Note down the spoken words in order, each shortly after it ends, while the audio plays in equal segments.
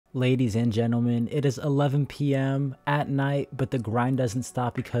Ladies and gentlemen, it is 11 p.m. at night, but the grind doesn't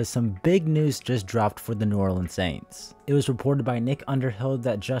stop because some big news just dropped for the New Orleans Saints. It was reported by Nick Underhill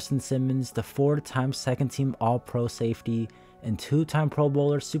that Justin Simmons, the 4-time second-team All-Pro safety and 2-time Pro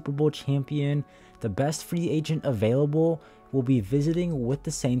Bowler Super Bowl champion, the best free agent available, will be visiting with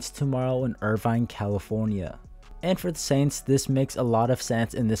the Saints tomorrow in Irvine, California. And for the Saints, this makes a lot of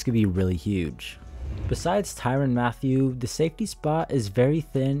sense and this could be really huge. Besides Tyrann Mathieu, the safety spot is very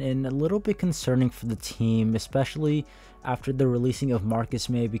thin and a little bit concerning for the team, especially after the releasing of Marcus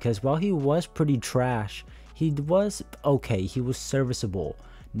Maye, because while he was pretty trash, he was okay, he was serviceable.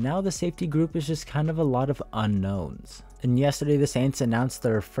 Now the safety group is just kind of a lot of unknowns. And yesterday the Saints announced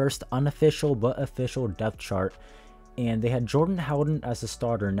their first unofficial but official depth chart, and they had Jordan Howden as a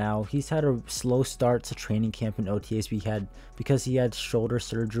starter. Now, he's had a slow start to training camp and OTAs because he had shoulder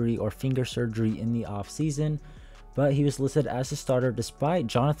surgery or finger surgery in the offseason, but he was listed as a starter despite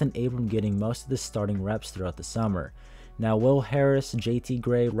Jonathan Abram getting most of the starting reps throughout the summer. Now, Will Harris, JT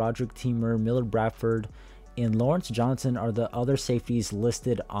Gray, Roderick Teamer, Millard Bradford, and Lawrence Johnson are the other safeties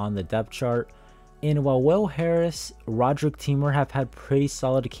listed on the depth chart. And while Will Harris, Roderick Teamer have had pretty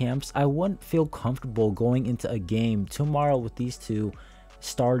solid camps, I wouldn't feel comfortable going into a game tomorrow with these two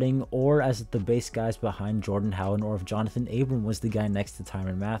starting or as the base guys behind Jordan Howden, or if Jonathan Abram was the guy next to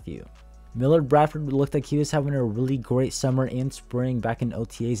Tyrann Mathieu. Millard Bradford looked like he was having a really great summer and spring back in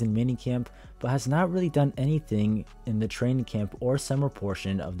OTAs and minicamp, but has not really done anything in the training camp or summer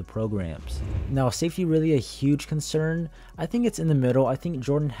portion of the programs. Now, is safety really a huge concern? I think it's in the middle. I think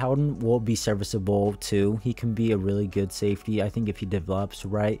Jordan Howden will be serviceable too. He can be a really good safety. I think if he develops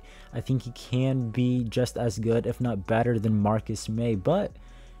right, I think he can be just as good, if not better, than Marcus Maye, but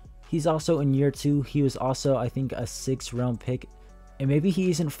he's also in year 2. He was also, I think, a 6th-round pick. And maybe he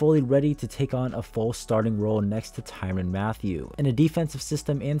isn't fully ready to take on a full starting role next to Tyrann Mathieu in a defensive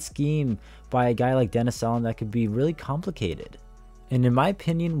system and scheme by a guy like Dennis Allen that could be really complicated. And in my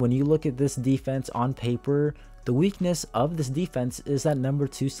opinion, when you look at this defense on paper, the weakness of this defense is that number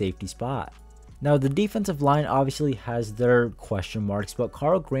 2 safety spot. Now, the defensive line obviously has their question marks, but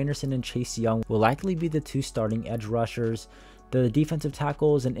Carl Granderson and Chase Young will likely be the 2 starting edge rushers. The defensive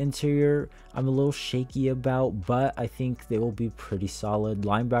tackles and interior, I'm a little shaky about, but I think they will be pretty solid.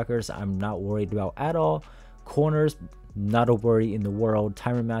 Linebackers, I'm not worried about at all. Corners, not a worry in the world.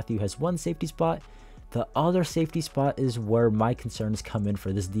 Tyrann Mathieu has 1 safety spot. The other safety spot is where my concerns come in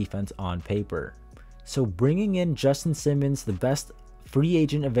for this defense on paper. So bringing in Justin Simmons, the best free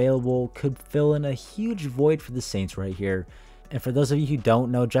agent available, could fill in a huge void for the Saints right here. And for those of you who don't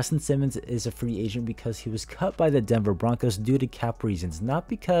know, Justin Simmons is a free agent because he was cut by the Denver Broncos due to cap reasons, not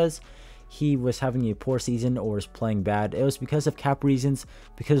because he was having a poor season or was playing bad. It was because of cap reasons.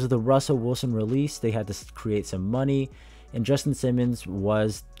 Because of the Russell Wilson release, they had to create some money, and Justin Simmons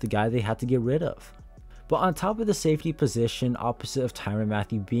was the guy they had to get rid of. But on top of the safety position, opposite of Tyrann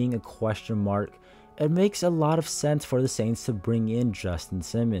Mathieu being a question mark, it makes a lot of sense for the Saints to bring in Justin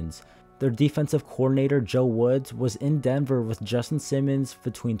Simmons. Their defensive coordinator, Joe Woods, was in Denver with Justin Simmons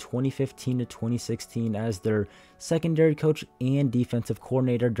between 2015 to 2016 as their secondary coach and defensive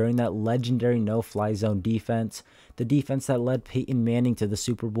coordinator during that legendary no-fly zone defense, the defense that led Peyton Manning to the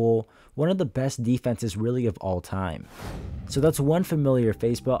Super Bowl, one of the best defenses really of all time. So that's one familiar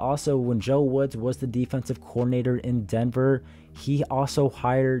face, but also when Joe Woods was the defensive coordinator in Denver, he also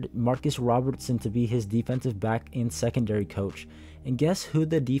hired Marcus Robertson to be his defensive back and secondary coach. And guess who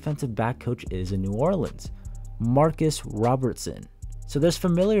the defensive back coach is in New Orleans? Marcus Robertson. So there's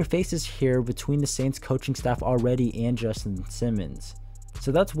familiar faces here between the Saints coaching staff already and Justin Simmons.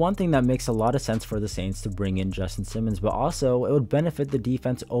 So that's one thing that makes a lot of sense for the Saints to bring in Justin Simmons, but also it would benefit the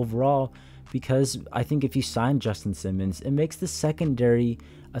defense overall because I think if you sign Justin Simmons, it makes the secondary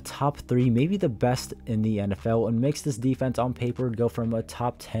a top 3, maybe the best in the NFL, and makes this defense on paper go from a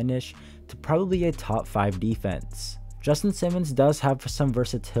top 10-ish to probably a top 5 defense. Justin Simmons does have some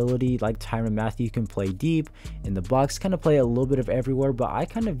versatility, like Tyrann Mathieu can play deep in the box, kind of play a little bit of everywhere, but I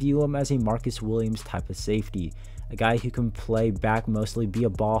kind of view him as a Marcus Williams type of safety, a guy who can play back mostly, be a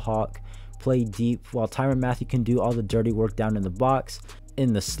ball hawk, play deep, while Tyrann Mathieu can do all the dirty work down in the box,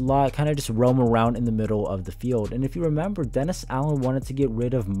 in the slot, kind of just roam around in the middle of the field. And if you remember, Dennis Allen wanted to get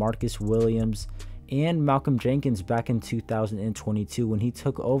rid of Marcus Williams and Malcolm Jenkins back in 2022 when he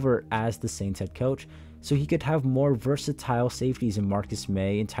took over as the Saints head coach, so he could have more versatile safeties in Marcus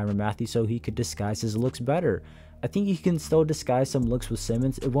Maye and Tyrann Mathieu so he could disguise his looks better. I think he can still disguise some looks with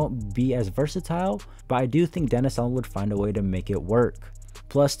Simmons. It won't be as versatile, but I do think Dennis Allen would find a way to make it work.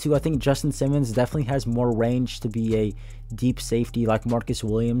 Plus, too, I think Justin Simmons definitely has more range to be a deep safety like Marcus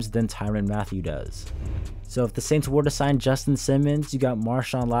Williams than Tyrann Mathieu does. So if the Saints were to sign Justin Simmons, you got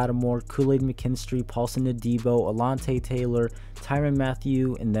Marshawn Lattimore, Kool-Aid McKinstry, Paulson Adebo, Alontae Taylor, Tyrann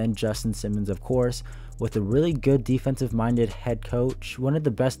Mathieu, and then Justin Simmons, of course, with a really good defensive-minded head coach, one of the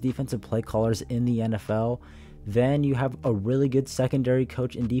best defensive play callers in the NFL. Then you have a really good secondary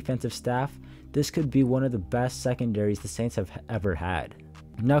coach and defensive staff. This could be one of the best secondaries the Saints have ever had.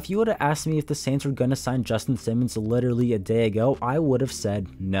 Now, if you would have asked me if the Saints were going to sign Justin Simmons literally a day ago, I would have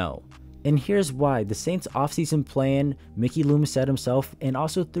said no. And here's why. The Saints offseason plan, Mickey Loomis said himself, and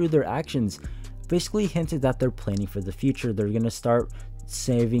also through their actions, basically hinted that they're planning for the future. They're going to start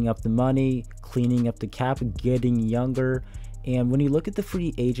saving up the money, cleaning up the cap, getting younger. And when you look at the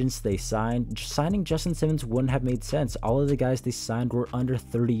free agents they signed, signing Justin Simmons wouldn't have made sense. All of the guys they signed were under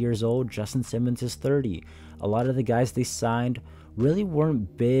 30 years old. Justin Simmons is 30. A lot of the guys they signed really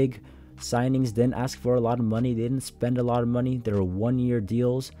weren't big signings, didn't ask for a lot of money, they didn't spend a lot of money. They were one-year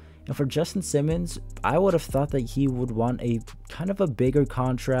deals. And for Justin Simmons, I would have thought that he would want a kind of a bigger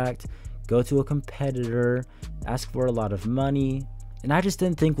contract, go to a competitor, ask for a lot of money. And I just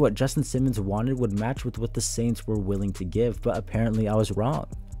didn't think what Justin Simmons wanted would match with what the Saints were willing to give, but apparently I was wrong.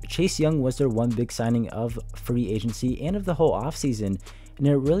 Chase Young was their one big signing of free agency and of the whole offseason, and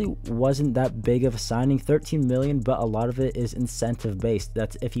it really wasn't that big of a signing, $13 million, but a lot of it is incentive based.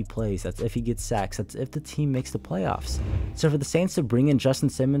 That's if he plays, that's if he gets sacks, that's if the team makes the playoffs. So for the Saints to bring in Justin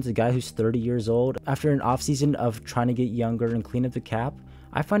Simmons, a guy who's 30 years old, after an offseason of trying to get younger and clean up the cap,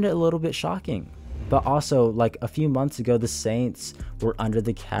 I find it a little bit shocking. But also, like a few months ago, the Saints were under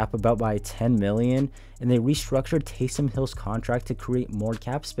the cap about by $10 million, and they restructured Taysom Hill's contract to create more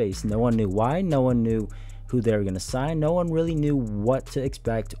cap space. No one knew why, no one knew who they were going to sign, no one really knew what to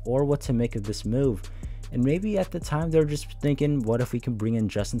expect or what to make of this move. And maybe at the time they were just thinking, what if we can bring in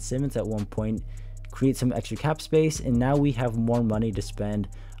Justin Simmons at one point, create some extra cap space, and now we have more money to spend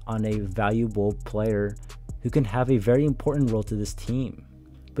on a valuable player who can have a very important role to this team.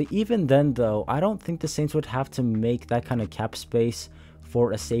 But even then though, I don't think the Saints would have to make that kind of cap space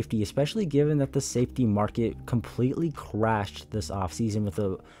for a safety, especially given that the safety market completely crashed this offseason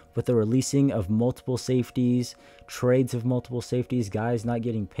with the releasing of multiple safeties, trades of multiple safeties, guys not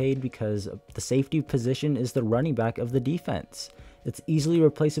getting paid because the safety position is the running back of the defense. It's easily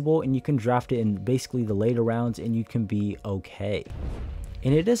replaceable and you can draft it in basically the later rounds and you can be okay.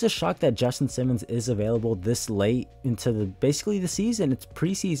 And it is a shock that Justin Simmons is available this late into basically the season. It's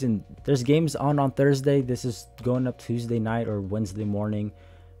preseason. There's games on Thursday. This is going up Tuesday night or Wednesday morning.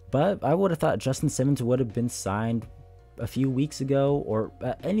 But I would have thought Justin Simmons would have been signed a few weeks ago or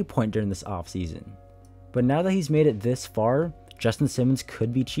at any point during this offseason. But now that he's made it this far, Justin Simmons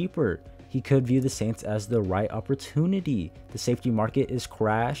could be cheaper. He could view the Saints as the right opportunity. The safety market is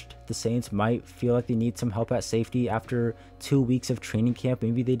crashed. The Saints might feel like they need some help at safety after 2 weeks of training camp.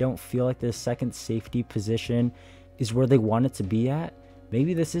 Maybe they don't feel like the second safety position is where they want it to be at.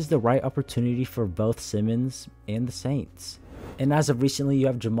 Maybe this is the right opportunity for both Simmons and the Saints. And as of recently, you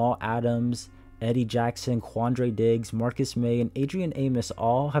have Jamal Adams, Eddie Jackson, Quandre Diggs, Marcus May, and Adrian Amos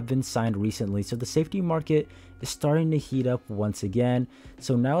all have been signed recently. So the safety market is starting to heat up once again.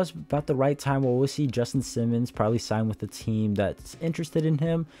 So now is about the right time where we'll see Justin Simmons probably sign with a team that's interested in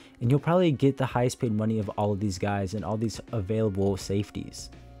him. And he'll probably get the highest paid money of all of these guys and all these available safeties.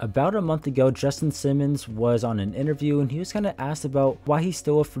 About a month ago, Justin Simmons was on an interview and he was kind of asked about why he's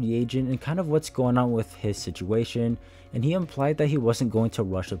still a free agent and kind of what's going on with his situation. And he implied that he wasn't going to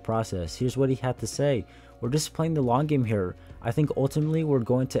rush the process. Here's what he had to say. We're just playing the long game here. I think ultimately we're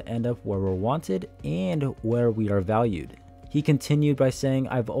going to end up where we're wanted and where we are valued. He continued by saying,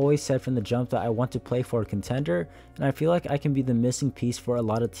 I've always said from the jump that I want to play for a contender, and I feel like I can be the missing piece for a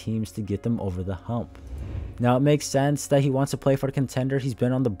lot of teams to get them over the hump. Now it makes sense that he wants to play for a contender. He's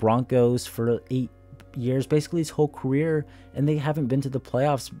been on the Broncos for 8 years, basically his whole career, and they haven't been to the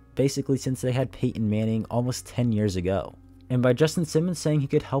playoffs basically since they had Peyton Manning almost 10 years ago. And by Justin Simmons saying he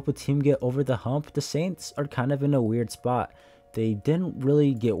could help a team get over the hump, the Saints are kind of in a weird spot. They didn't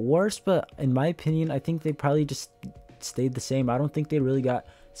really get worse, but in my opinion, I think they probably just stayed the same. I don't think they really got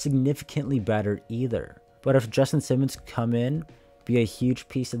significantly better either. But if Justin Simmons could come in, be a huge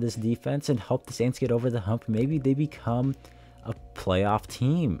piece of this defense and help the Saints get over the hump, maybe they become a playoff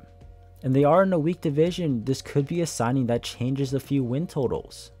team. And they are in a weak division. This could be a signing that changes a few win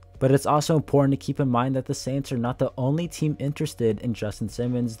totals. But it's also important to keep in mind that the Saints are not the only team interested in Justin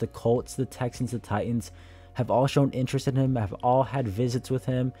Simmons. The Colts, the Texans, the Titans have all shown interest in him, have all had visits with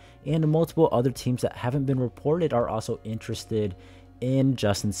him, and multiple other teams that haven't been reported are also interested in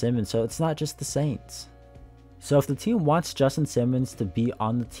Justin Simmons. So it's not just the Saints. So if the team wants Justin Simmons to be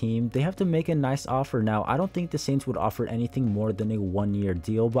on the team, they have to make a nice offer. Now, I don't think the Saints would offer anything more than a 1-year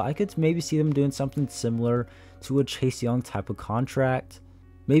deal, but I could maybe see them doing something similar to a Chase Young type of contract.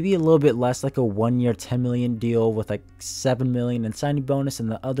 Maybe a little bit less, like a 1-year $10 million deal with like $7 million in signing bonus and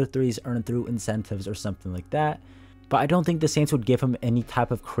the other 3 is earned through incentives or something like that. But I don't think the Saints would give him any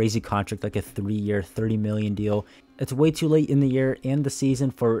type of crazy contract like a 3-year $30 million deal. It's way too late in the year and the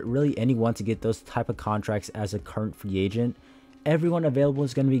season for really anyone to get those type of contracts as a current free agent. Everyone available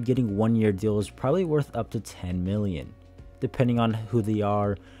is going to be getting 1-year deals, probably worth up to $10 million, depending on who they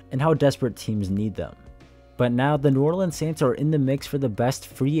are and how desperate teams need them. But now the New Orleans Saints are in the mix for the best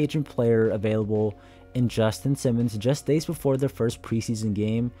free agent player available in Justin Simmons just days before their first preseason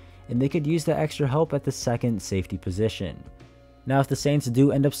game, and they could use the extra help at the second safety position. Now if the Saints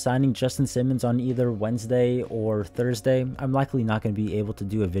do end up signing Justin Simmons on either Wednesday or Thursday, I'm likely not going to be able to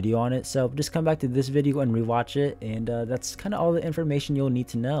do a video on it, so just come back to this video and rewatch it, and that's kind of all the information you'll need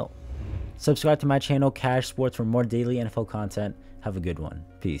to know. Subscribe to my channel Cash Sports for more daily NFL content. Have a good one.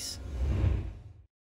 Peace.